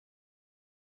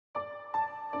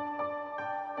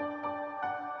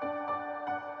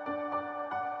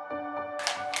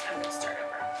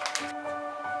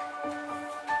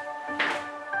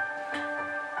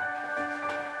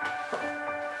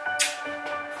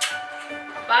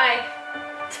Bye.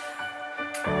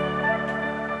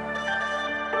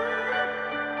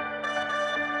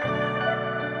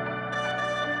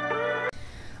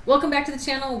 Welcome back to the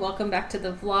channel. Welcome back to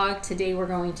the vlog. Today we're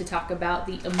going to talk about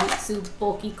the Omutsu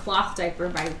Bulky Cloth Diaper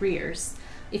by Rearz.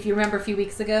 If you remember a few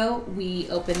weeks ago, we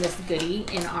opened this goodie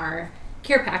in our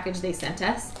care package they sent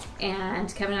us,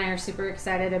 and Kevin and I are super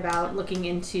excited about looking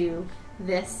into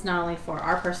this, not only for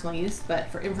our personal use, but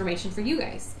for information for you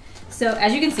guys. So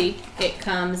as you can see, it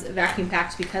comes vacuum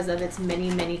packed because of its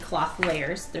many cloth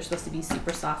layers. They're supposed to be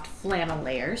super soft flannel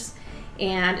layers,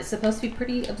 and it's supposed to be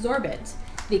pretty absorbent.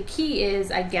 The key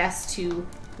is, I guess, to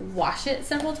wash it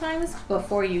several times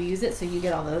before you use it so you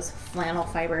get all those flannel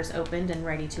fibers opened and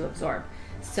ready to absorb.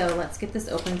 So let's get this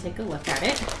open and take a look at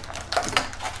it.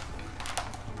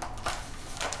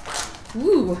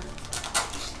 Ooh,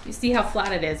 you see how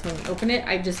flat it is when you open it?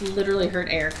 I just literally heard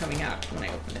air coming out when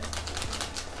I opened it.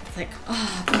 It's like,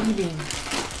 oh, breathing.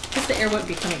 Because the air wouldn't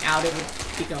be coming out, it would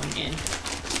be going in.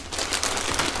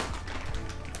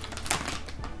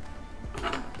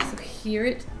 So here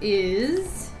it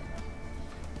is.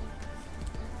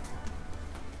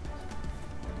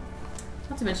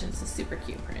 Not to mention it's a super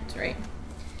cute print, right?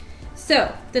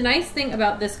 So the nice thing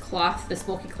about this cloth, this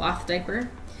bulky cloth diaper,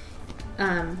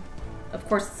 of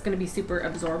course it's going to be super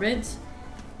absorbent,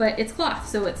 but it's cloth,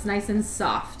 so it's nice and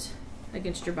soft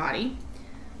against your body.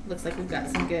 Looks like we've got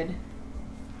some good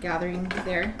gathering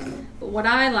there. But what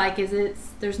I like is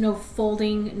there's no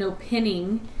folding, no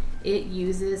pinning. It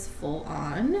uses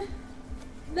full-on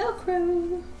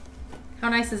Velcro. How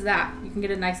nice is that? You can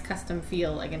get a nice custom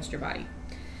feel against your body.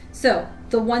 So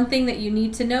the one thing that you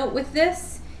need to note with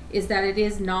this is that it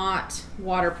is not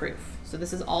waterproof. So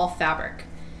this is all fabric.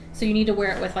 So you need to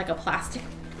wear it with like a plastic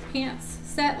pants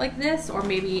set like this, or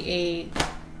maybe a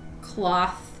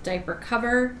cloth diaper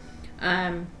cover.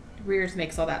 Rearz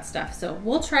makes all that stuff. So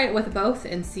we'll try it with both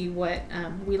and see what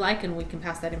we like, and we can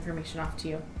pass that information off to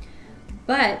you.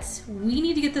 But we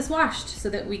need to get this washed so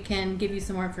that we can give you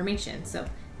some more information. So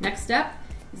next step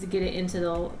is to get it into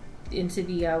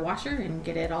the washer and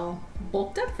get it all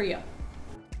bulked up for you.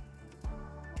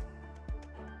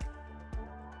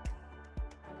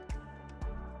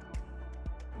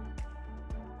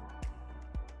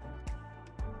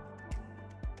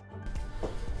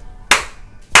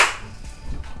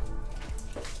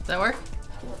 Does that work?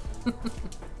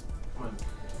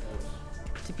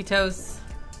 Tippy toes.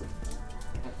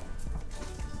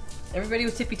 Everybody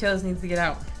with tippy toes needs to get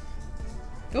out.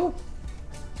 Go.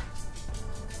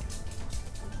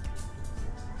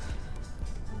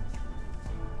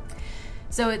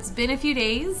 So it's been a few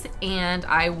days and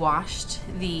I washed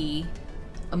the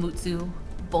Omutsu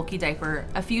Bulky Diaper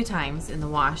a few times in the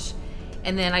wash,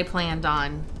 and then I planned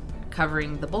on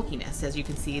covering the bulkiness. As you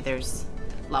can see, there's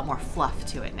a lot more fluff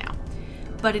to it now.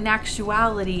 But in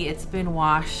actuality, it's been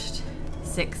washed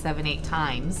 6, 7, 8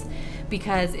 times,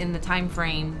 because in the time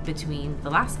frame between the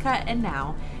last cut and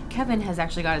now, Kevin has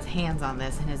actually got his hands on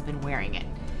this and has been wearing it.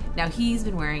 Now he's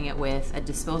been wearing it with a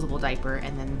disposable diaper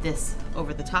and then this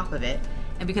over the top of it.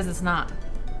 And because it's not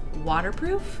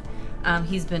waterproof,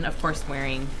 he's been, of course,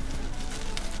 wearing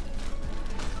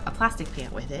a plastic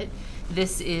pant with it.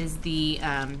 This is the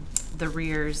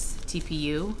Rearz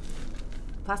TPU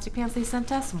plastic pants they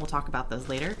sent us, and we'll talk about those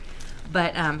later.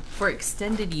 But for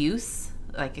extended use,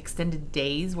 like extended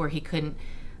days where he didn't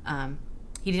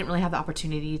really have the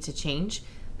opportunity to change,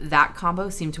 that combo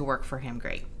seemed to work for him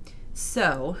great.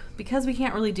 So because we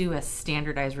can't really do a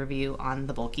standardized review on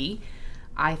the bulky,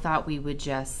 I thought we would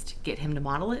just get him to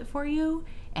model it for you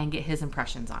and get his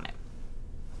impressions on it.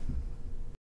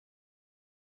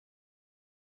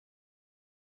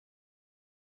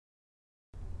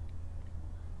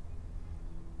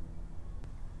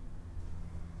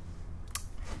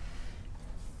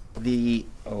 The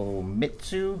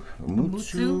Omutsu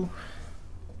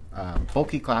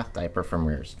Bulky Cloth Diaper from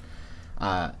Rearz.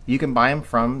 You can buy them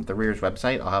from the Rearz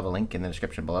website. I'll have a link in the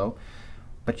description below.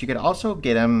 But you could also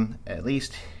get them, at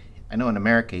least I know in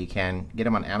America you can get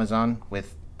them on Amazon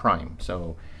with Prime.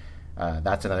 So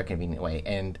that's another convenient way.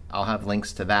 And I'll have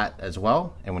links to that as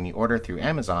well. And when you order through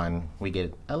Amazon, we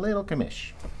get a little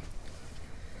commish.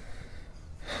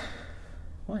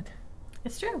 What?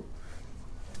 It's true.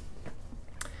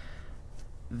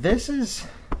 This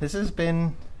has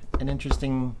been an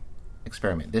interesting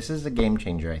experiment. This is a game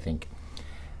changer, I think.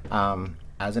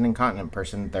 As an incontinent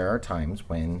person, there are times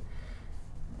when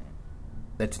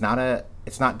it's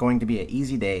not going to be an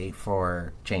easy day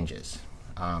for changes.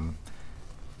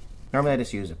 Normally I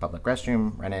just use a public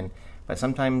restroom, run in, but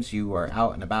sometimes you are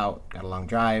out and about, got a long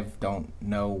drive, don't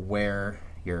know where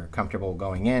you're comfortable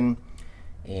going in,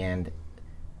 and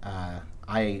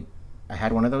I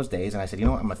had one of those days, and I said, you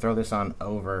know what, I'm gonna throw this on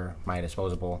over my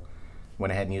disposable.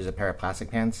 Went ahead and used a pair of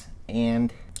plastic pants,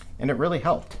 and it really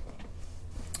helped.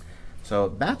 So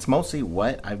that's mostly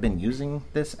what I've been using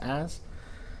this as.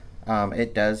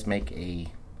 It does make a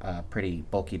pretty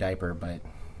bulky diaper, but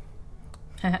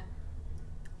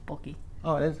bulky.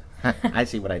 Oh, it is. I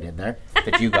see what I did there.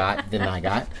 That you got, than I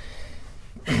got.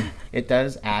 It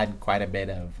does add quite a bit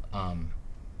of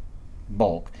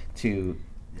bulk to,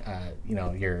 you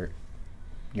know,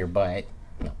 your butt.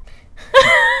 No.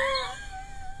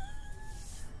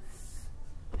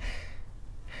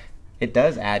 It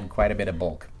does add quite a bit of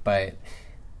bulk, but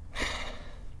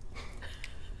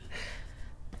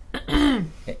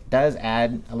it does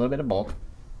add a little bit of bulk,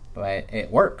 but it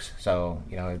works. So,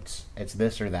 you know, it's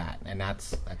this or that, and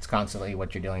that's constantly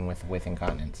what you're dealing with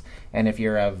incontinence. And if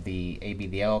you're of the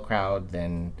ABDL crowd,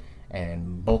 then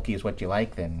and bulky is what you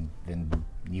like, then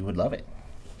you would love it.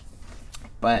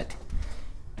 But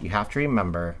you have to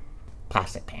remember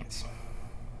plastic pants.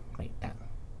 Wait, that.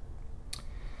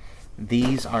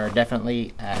 These are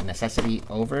definitely a necessity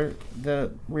over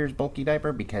the Rearz bulky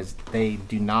diaper because they're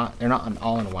not an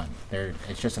all-in-one.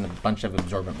 It's just a bunch of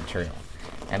absorbent material.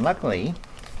 And luckily,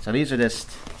 so these are just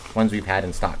ones we've had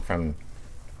in stock from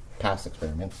past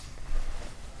experiments.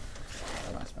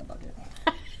 I lost my bucket.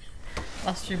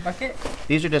 Lost your bucket?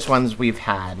 These are just ones we've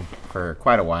had for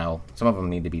quite a while. Some of them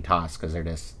need to be tossed because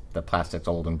the plastic's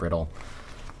old and brittle.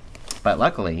 But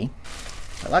luckily,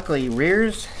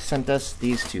 Rearz sent us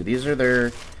these two. These are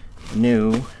their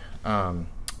new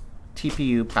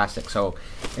TPU plastic. So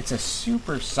it's a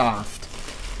super soft,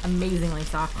 amazingly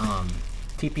soft.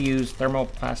 TPU's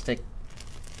thermoplastic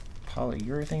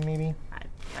polyurethane, maybe?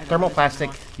 Thermoplastic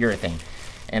urethane.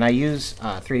 And I use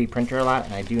 3D printer a lot,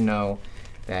 and I do know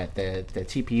that the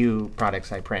TPU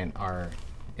products I print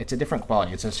it's a different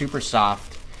quality. It's a super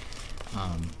soft.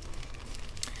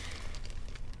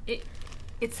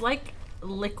 It's like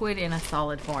liquid in a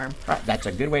solid form. That's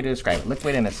a good way to describe it.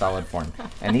 Liquid in a solid form.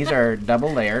 And these are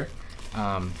double layer.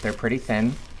 They're pretty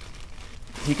thin.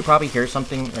 You could probably hear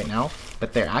something right now,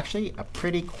 but they're actually a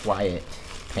pretty quiet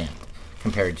pant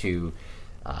compared to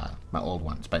my old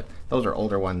ones. But those are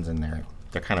older ones, and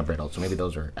they're kind of brittle, so maybe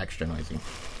those are extra noisy.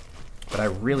 But I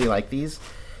really like these.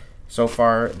 So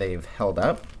far, they've held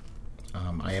up.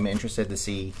 I am interested to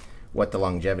see what the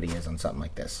longevity is on something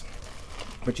like this.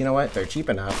 But you know what? They're cheap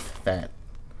enough that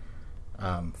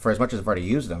for as much as I've already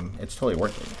used them, it's totally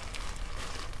worth it.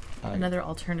 Another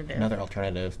alternative. Another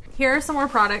alternative. Here are some more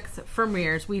products from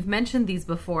Rearz. We've mentioned these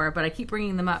before, but I keep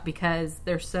bringing them up because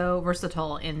they're so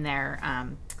versatile in their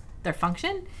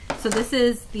function. So this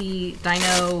is the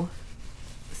Dino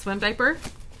swim diaper.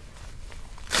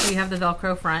 So you have the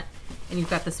Velcro front, and you've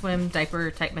got the swim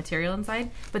diaper type material inside.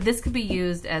 But this could be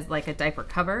used as like a diaper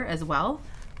cover as well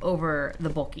over the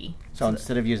bulky. So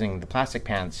instead of using the plastic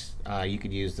pants, you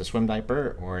could use the swim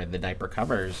diaper or the diaper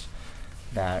covers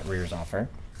that Rearz offer.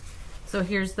 So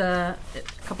here's a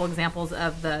couple examples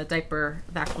of the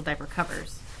actual diaper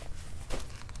covers.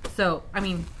 So, I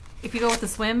mean, if you go with the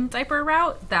swim diaper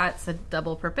route, that's a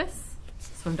double purpose.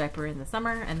 Swim diaper in the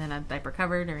summer and then a diaper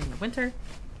cover during the winter.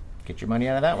 Get your money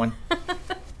out of that one.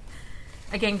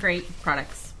 Again, great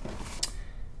products.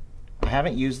 I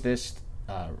haven't used this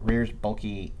Rearz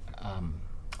bulky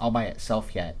all by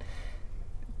itself yet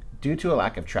due to a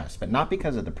lack of trust, but not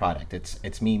because of the product.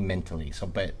 It's me mentally. So,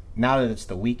 but now that it's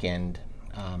the weekend,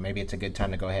 maybe it's a good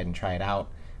time to go ahead and try it out,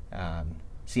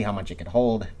 see how much it could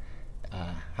hold,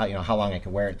 how long I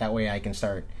can wear it. That way I can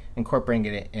start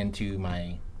incorporating it into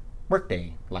my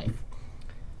workday life.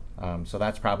 So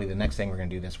that's probably the next thing we're going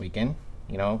to do this weekend,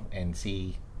 and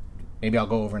see. Maybe I'll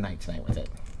go overnight tonight with it.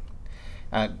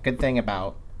 Good thing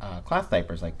about cloth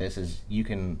diapers like this is you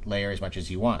can layer as much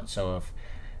as you want. So if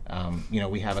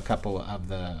we have a couple of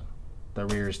the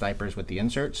Rearz diapers with the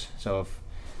inserts. So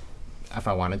if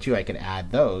I wanted to, I could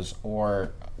add those,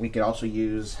 or we could also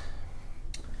use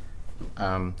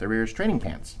the Rearz training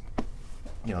pants.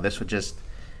 This would just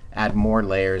add more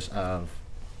layers of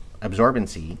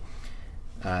absorbency.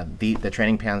 The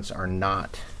training pants are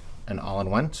not an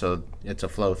all-in-one, so it's a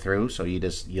flow through. So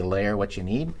you layer what you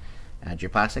need, add your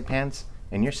plastic pants,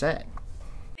 and you're set.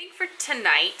 I think for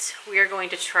tonight we are going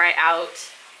to try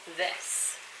out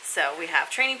this. So we have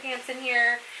training pants in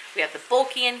here, we have the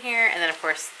bulky in here, and then of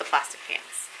course the plastic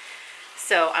pants.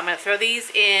 So I'm going to throw these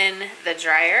in the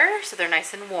dryer so they're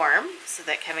nice and warm so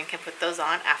that Kevin can put those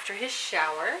on after his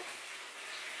shower.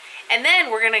 And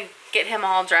then we're going to get him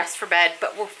all dressed for bed,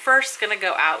 but we're first going to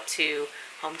go out to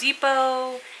Home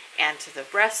Depot and to the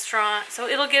restaurant. So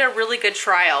it'll get a really good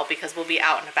trial because we'll be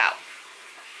out and about.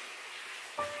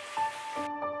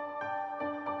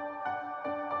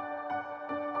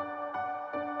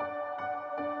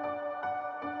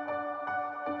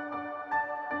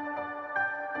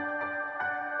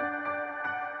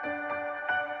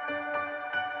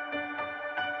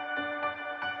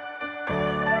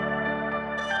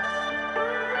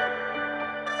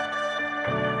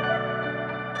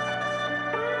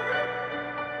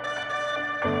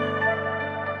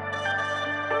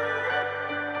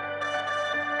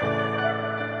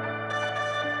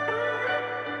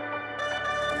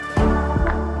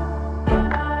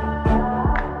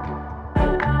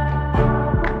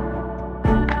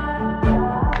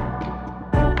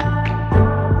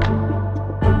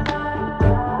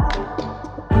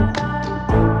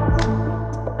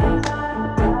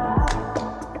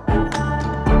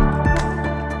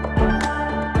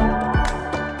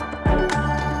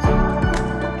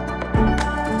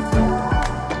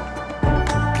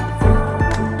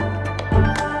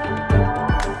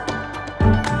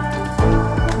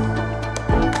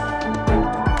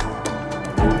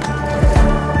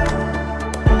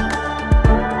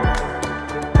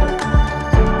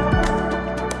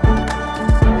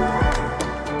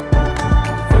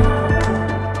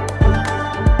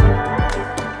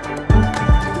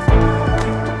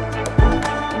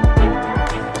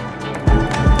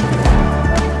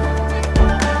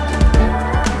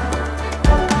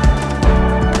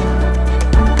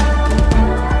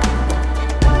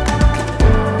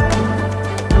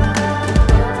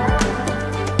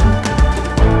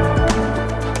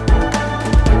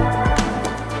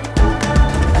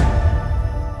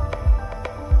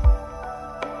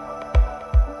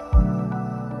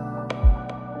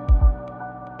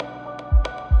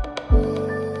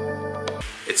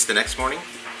 It's the next morning.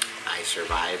 I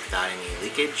survived without any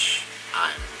leakage.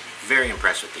 I'm very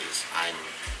impressed with these.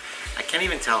 I can't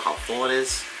even tell how full it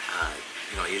is.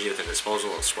 You know, usually with a disposal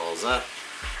it swells up.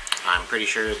 I'm pretty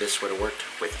sure this would have worked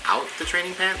without the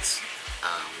training pants.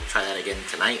 We'll try that again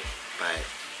tonight, but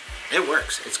it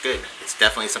works. It's good. It's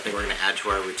definitely something we're going to add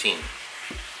to our routine.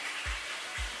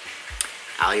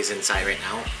 Allie's inside right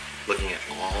now, looking at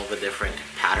all the different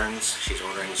patterns. She's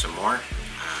ordering some more.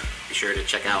 Be sure to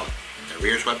check out the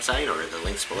Rearz website or the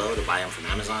links below to buy them from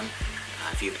Amazon.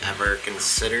 If you've ever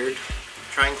considered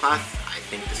trying cloth, I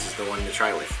think this is the one to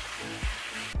try with.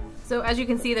 So as you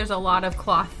can see, there's a lot of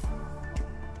cloth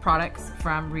products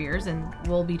from Rearz, and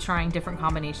we'll be trying different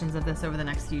combinations of this over the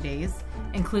next few days,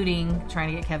 including trying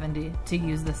to get Kevin to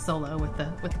use this solo with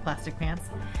the plastic pants.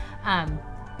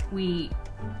 We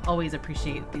always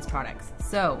appreciate these products.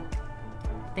 So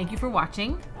thank you for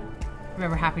watching.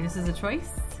 Remember, happiness is a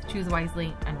choice. Choose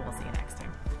wisely, and we'll see you next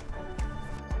time.